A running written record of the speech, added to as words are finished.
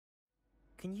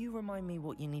Can you remind me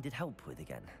what you needed help with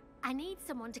again? I need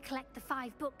someone to collect the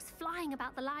 5 books flying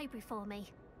about the library for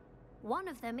me. One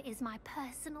of them is my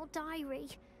personal diary,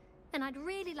 and I'd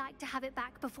really like to have it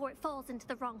back before it falls into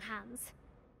the wrong hands.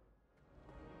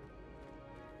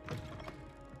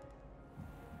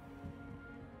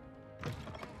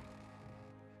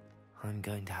 I'm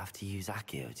going to have to use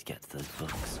Accio to get to those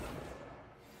books.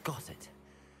 Got it.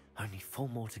 Only 4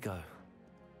 more to go.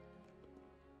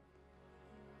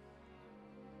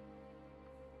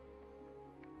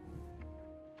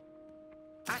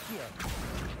 Accio!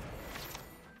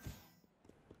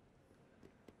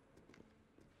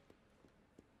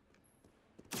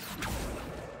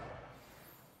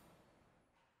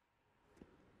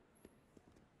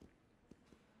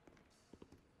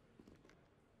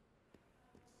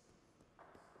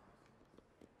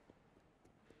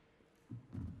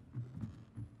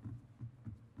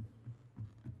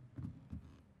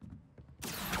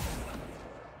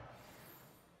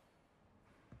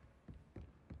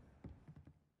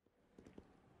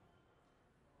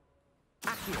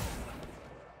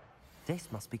 This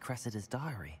must be Cressida's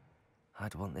diary.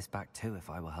 I'd want this back too if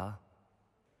I were her.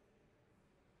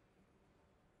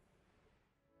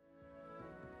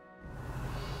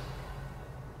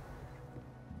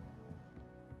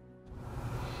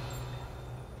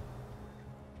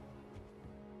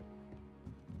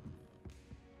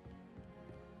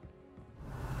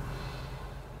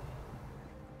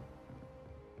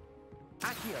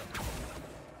 Accio!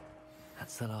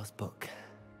 That's the last book.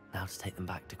 Now to take them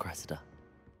back to Cressida.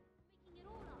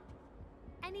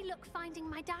 Any luck finding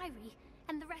my diary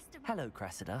and the rest of— Hello,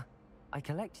 Cressida. I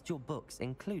collected your books,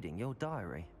 including your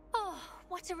diary. Oh,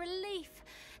 what a relief.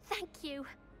 Thank you.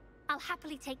 I'll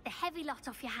happily take the heavy lot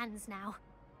off your hands now.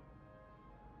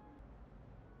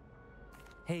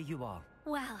 Here you are.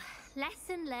 Well,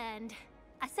 lesson learned.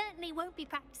 I certainly won't be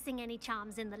practicing any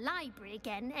charms in the library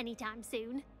again anytime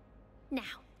soon.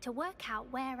 Now, to work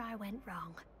out where I went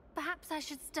wrong. Perhaps I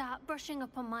should start brushing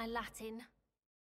up on my Latin.